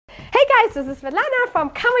guys, this is Svetlana from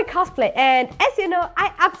Comic Cosplay, and as you know,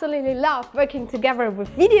 I absolutely love working together with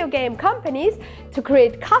video game companies to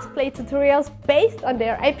create cosplay tutorials based on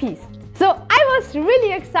their IPs. So I was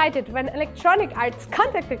really excited when Electronic Arts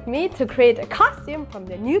contacted me to create a costume from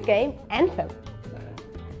the new game Anthem.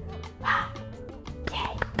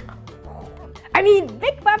 Yay! I mean,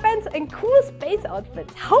 big weapons and cool space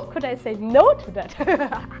outfits. How could I say no to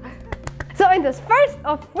that? So in this first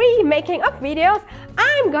of 3 making of videos,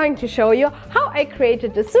 I'm going to show you how I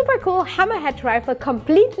created the super cool Hammerhead rifle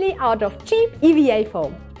completely out of cheap EVA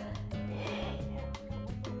foam.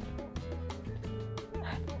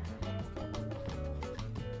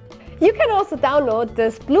 You can also download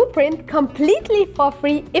this blueprint completely for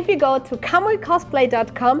free if you go to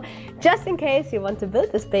comicosplay.com, just in case you want to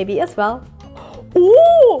build this baby as well.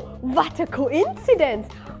 Ooh, what a coincidence!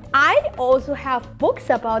 I also have books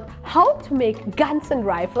about how to make guns and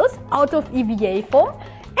rifles out of EVA foam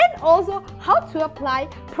and also how to apply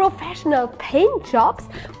professional paint jobs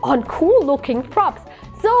on cool looking props.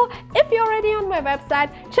 So if you're already on my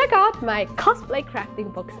website, check out my cosplay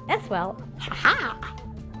crafting books as well. Haha!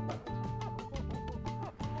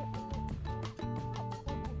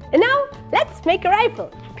 And now let's make a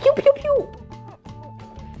rifle. Pew pew pew!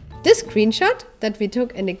 This screenshot that we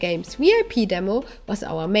took in the game's VIP demo was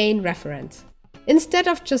our main reference. Instead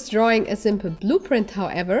of just drawing a simple blueprint,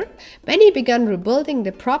 however, Benny began rebuilding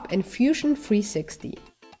the prop in Fusion 360.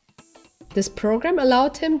 This program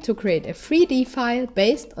allowed him to create a 3D file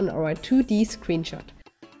based on our 2D screenshot.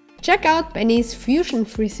 Check out Benny's Fusion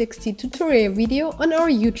 360 tutorial video on our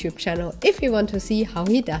YouTube channel if you want to see how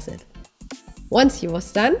he does it. Once he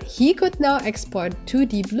was done, he could now export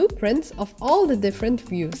 2D blueprints of all the different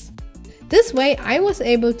views. This way I was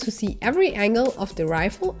able to see every angle of the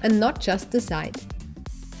rifle and not just the side.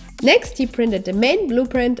 Next he printed the main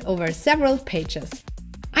blueprint over several pages.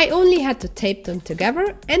 I only had to tape them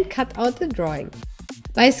together and cut out the drawing.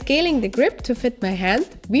 By scaling the grip to fit my hand,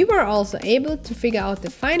 we were also able to figure out the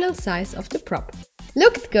final size of the prop.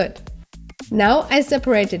 Looked good! Now I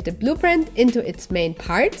separated the blueprint into its main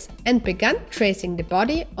parts and began tracing the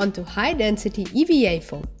body onto high-density EVA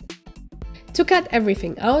foam. To cut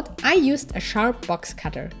everything out, I used a sharp box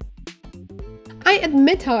cutter. I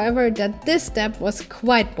admit, however, that this step was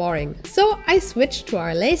quite boring, so I switched to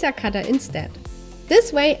our laser cutter instead.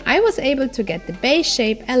 This way I was able to get the base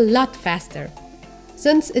shape a lot faster.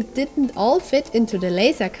 Since it didn't all fit into the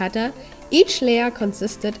laser cutter, each layer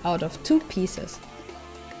consisted out of 2 pieces.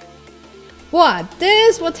 Wow,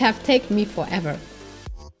 this would have taken me forever.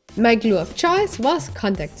 My glue of choice was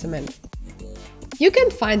contact cement. You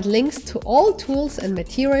can find links to all tools and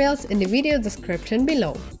materials in the video description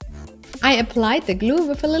below. I applied the glue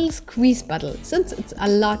with a little squeeze bottle, since it's a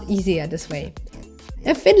lot easier this way.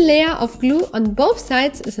 A thin layer of glue on both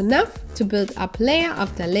sides is enough to build up layer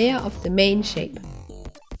after layer of the main shape.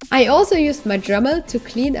 I also used my Dremel to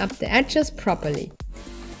clean up the edges properly.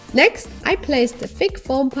 Next, I placed a thick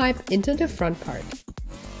foam pipe into the front part.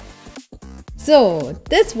 So,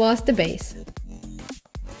 this was the base.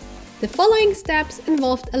 The following steps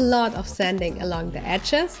involved a lot of sanding along the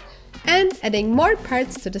edges and adding more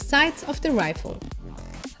parts to the sides of the rifle.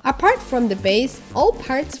 Apart from the base, all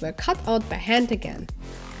parts were cut out by hand again.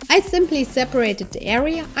 I simply separated the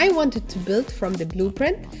area I wanted to build from the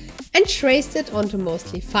blueprint and traced it onto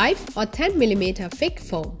mostly 5 or 10 mm thick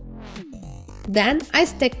foam. Then I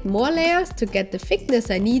stacked more layers to get the thickness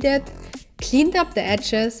I needed, cleaned up the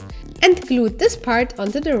edges and glued this part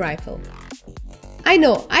onto the rifle. I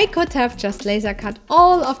know I could have just laser cut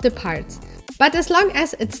all of the parts, but as long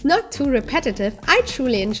as it's not too repetitive, I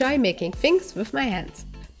truly enjoy making things with my hands.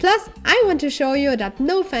 Plus, I want to show you that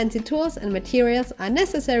no fancy tools and materials are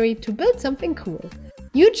necessary to build something cool.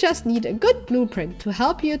 You just need a good blueprint to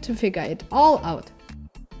help you to figure it all out.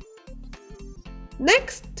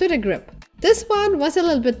 Next, to the grip. This one was a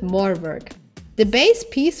little bit more work. The base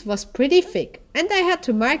piece was pretty thick and I had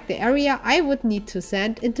to mark the area I would need to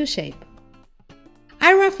sand into shape.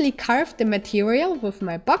 I roughly carved the material with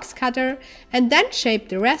my box cutter and then shaped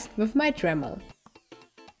the rest with my Dremel.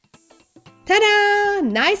 Ta-da!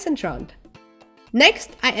 Nice and round.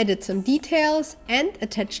 Next I added some details and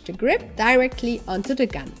attached the grip directly onto the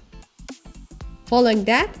gun. Following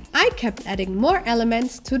that, I kept adding more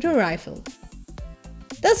elements to the rifle.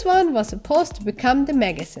 This one was supposed to become the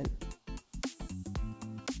magazine.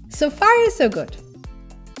 So far so good.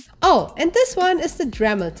 Oh, and this one is the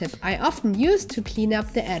Dremel tip I often use to clean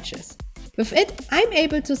up the edges. With it, I'm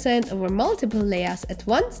able to sand over multiple layers at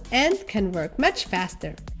once and can work much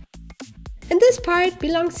faster. And this part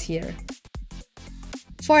belongs here.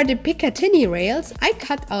 For the Picatinny rails, I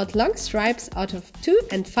cut out long stripes out of 2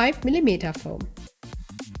 and 5 mm foam.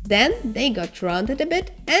 Then they got rounded a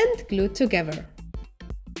bit and glued together.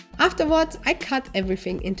 Afterwards, I cut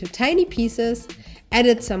everything into tiny pieces,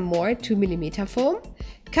 added some more 2 mm foam,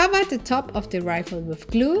 covered the top of the rifle with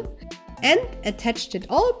glue, and attached it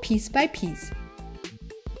all piece by piece.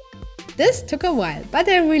 This took a while, but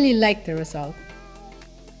I really liked the result.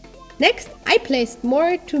 Next, I placed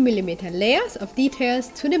more 2 mm layers of details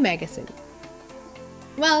to the magazine.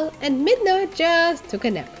 Well, and Midna just took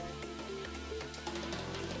a nap.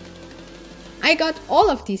 I got all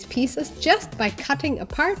of these pieces just by cutting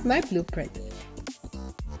apart my blueprint.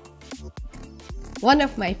 One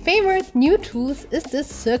of my favorite new tools is this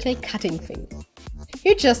circle cutting thing.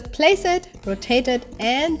 You just place it, rotate it,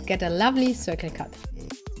 and get a lovely circle cut.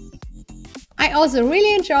 I also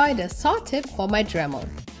really enjoy the saw tip for my Dremel.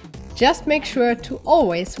 Just make sure to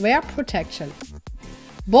always wear protection.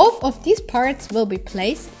 Both of these parts will be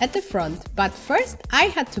placed at the front, but first I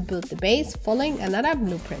had to build the base following another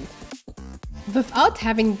blueprint. Without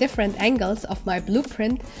having different angles of my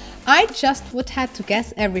blueprint, I just would have to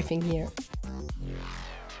guess everything here.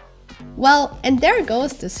 Well, and there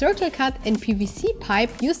goes the circle cut in PVC pipe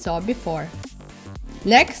you saw before.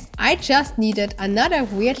 Next, I just needed another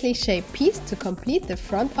weirdly shaped piece to complete the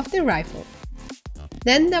front of the rifle.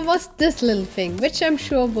 Then there was this little thing, which I'm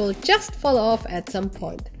sure will just fall off at some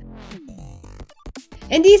point.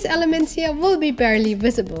 And these elements here will be barely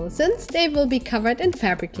visible, since they will be covered in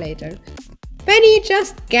fabric later. Benny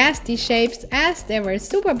just guessed these shapes as they were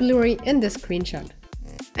super blurry in the screenshot.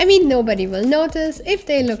 I mean, nobody will notice if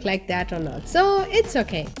they look like that or not, so it's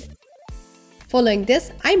okay. Following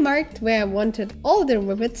this, I marked where I wanted all the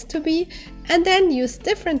rivets to be and then used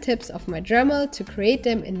different tips of my Dremel to create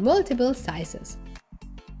them in multiple sizes.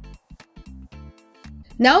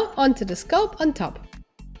 Now onto the scope on top.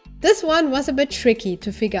 This one was a bit tricky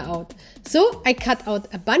to figure out, so I cut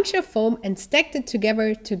out a bunch of foam and stacked it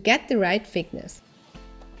together to get the right thickness.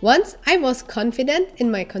 Once I was confident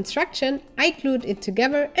in my construction, I glued it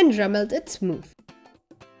together and Dremeled it smooth.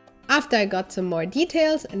 After I got some more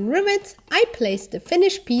details and rivets, I placed the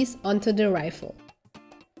finished piece onto the rifle.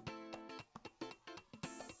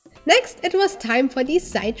 Next, it was time for these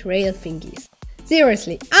side rail thingies.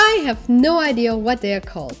 Seriously, I have no idea what they are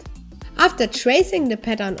called. After tracing the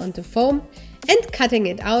pattern onto foam and cutting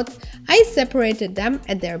it out, I separated them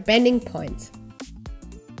at their bending points.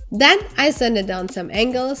 Then I sanded down some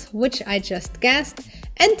angles, which I just guessed,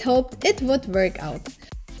 and hoped it would work out.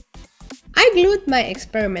 I glued my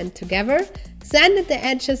experiment together, sanded the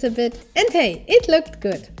edges a bit, and hey, it looked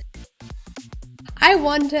good. I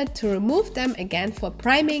wanted to remove them again for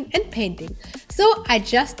priming and painting, so I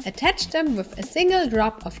just attached them with a single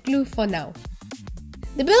drop of glue for now.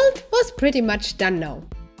 The build was pretty much done now.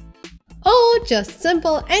 All just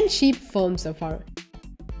simple and cheap foam so far.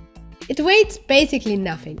 It weighs basically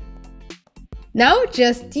nothing. Now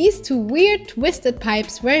just these two weird twisted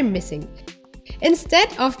pipes were missing.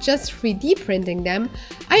 Instead of just 3D printing them,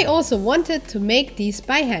 I also wanted to make these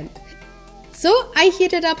by hand. So I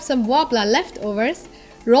heated up some wobbler leftovers,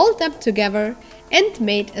 rolled them together and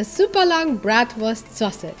made a super long bratwurst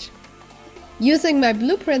sausage. Using my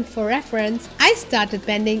blueprint for reference, I started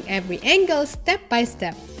bending every angle step by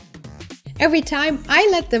step. Every time I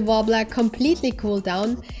let the wobbler completely cool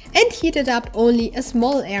down and heated up only a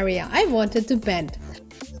small area I wanted to bend.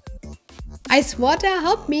 Ice water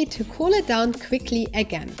helped me to cool it down quickly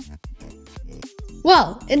again.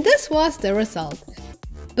 Well, and this was the result.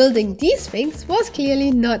 Building these things was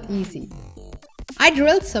clearly not easy. I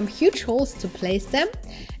drilled some huge holes to place them,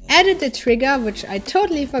 added the trigger which I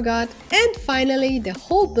totally forgot, and finally the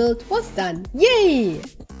whole build was done. Yay!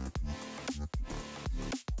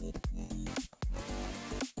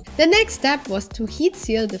 The next step was to heat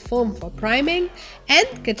seal the foam for priming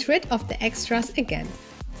and get rid of the extras again.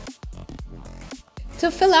 To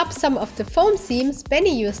fill up some of the foam seams,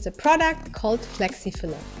 Benny used a product called Flexi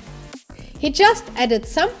Filler. He just added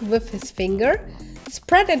some with his finger,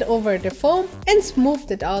 spread it over the foam and smoothed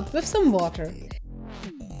it out with some water.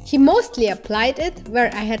 He mostly applied it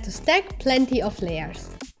where I had to stack plenty of layers.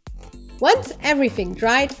 Once everything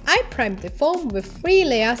dried, I primed the foam with 3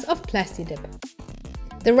 layers of Plasti-Dip.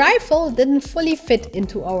 The rifle didn't fully fit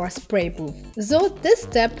into our spray booth, so this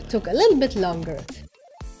step took a little bit longer.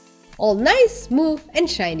 All nice, smooth and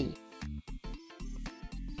shiny.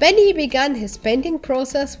 Benny began his painting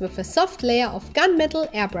process with a soft layer of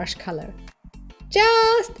gunmetal airbrush color.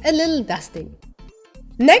 Just a little dusting.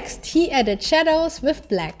 Next he added shadows with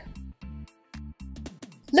black.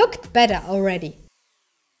 Looked better already.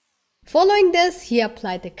 Following this, he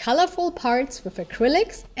applied the colorful parts with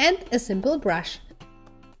acrylics and a simple brush.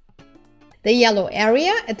 The yellow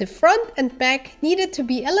area at the front and back needed to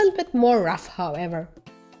be a little bit more rough, however.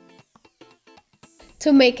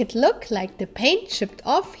 To make it look like the paint chipped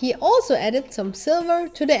off, he also added some silver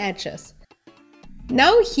to the edges.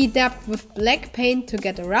 Now he dabbed with black paint to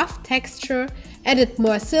get a rough texture, added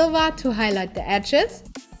more silver to highlight the edges,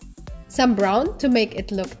 some brown to make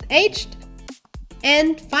it look aged,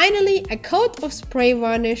 and finally a coat of spray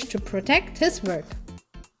varnish to protect his work.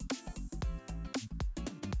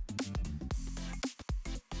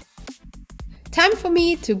 Time for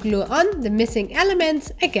me to glue on the missing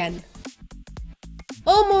elements again.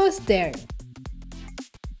 Almost there.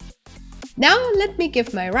 Now let me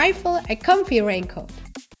give my rifle a comfy raincoat.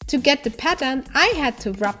 To get the pattern, I had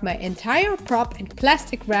to wrap my entire prop in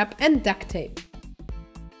plastic wrap and duct tape.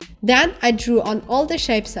 Then I drew on all the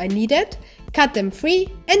shapes I needed, cut them free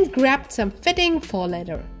and grabbed some fitting faux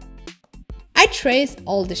leather. I traced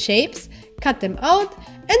all the shapes, cut them out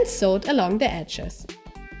and sewed along the edges.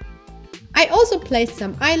 I also placed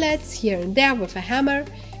some eyelets here and there with a hammer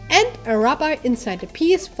and a rubber inside the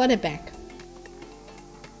piece for the back.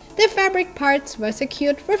 The fabric parts were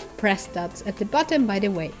secured with press studs at the bottom, by the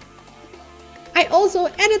way. I also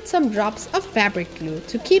added some drops of fabric glue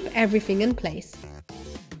to keep everything in place.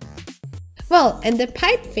 Well, and the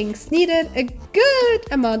pipe things needed a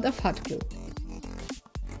good amount of hot glue.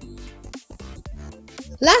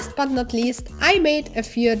 Last but not least, I made a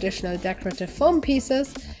few additional decorative foam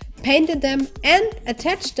pieces, painted them and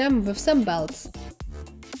attached them with some belts.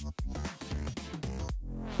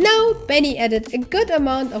 Now Benny added a good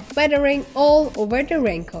amount of weathering all over the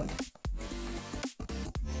raincoat.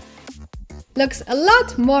 Looks a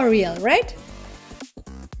lot more real, right?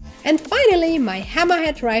 And finally my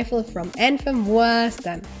Hammerhead rifle from Anthem was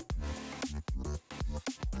done.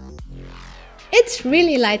 It's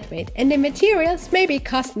really lightweight and the materials maybe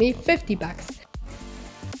cost me 50 bucks.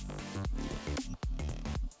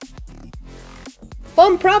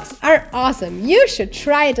 Foam props are awesome, you should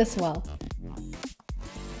try it as well.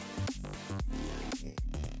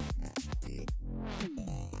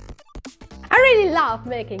 I really love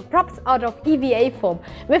making props out of EVA foam.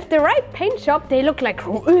 With the right paint job they look like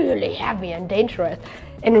really heavy and dangerous.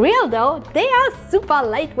 In real though, they are super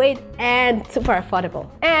lightweight and super affordable.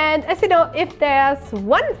 And as you know, if there's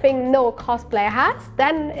one thing no cosplayer has,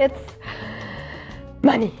 then it's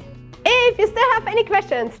money. If you still have any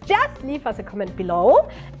questions, just leave us a comment below.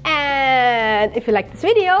 And if you like this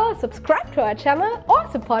video, subscribe to our channel or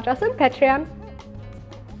support us on Patreon.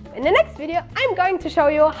 In the next video, I'm going to show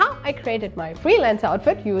you how I created my freelancer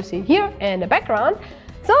outfit you see here in the background.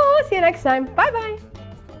 So see you next time. Bye bye!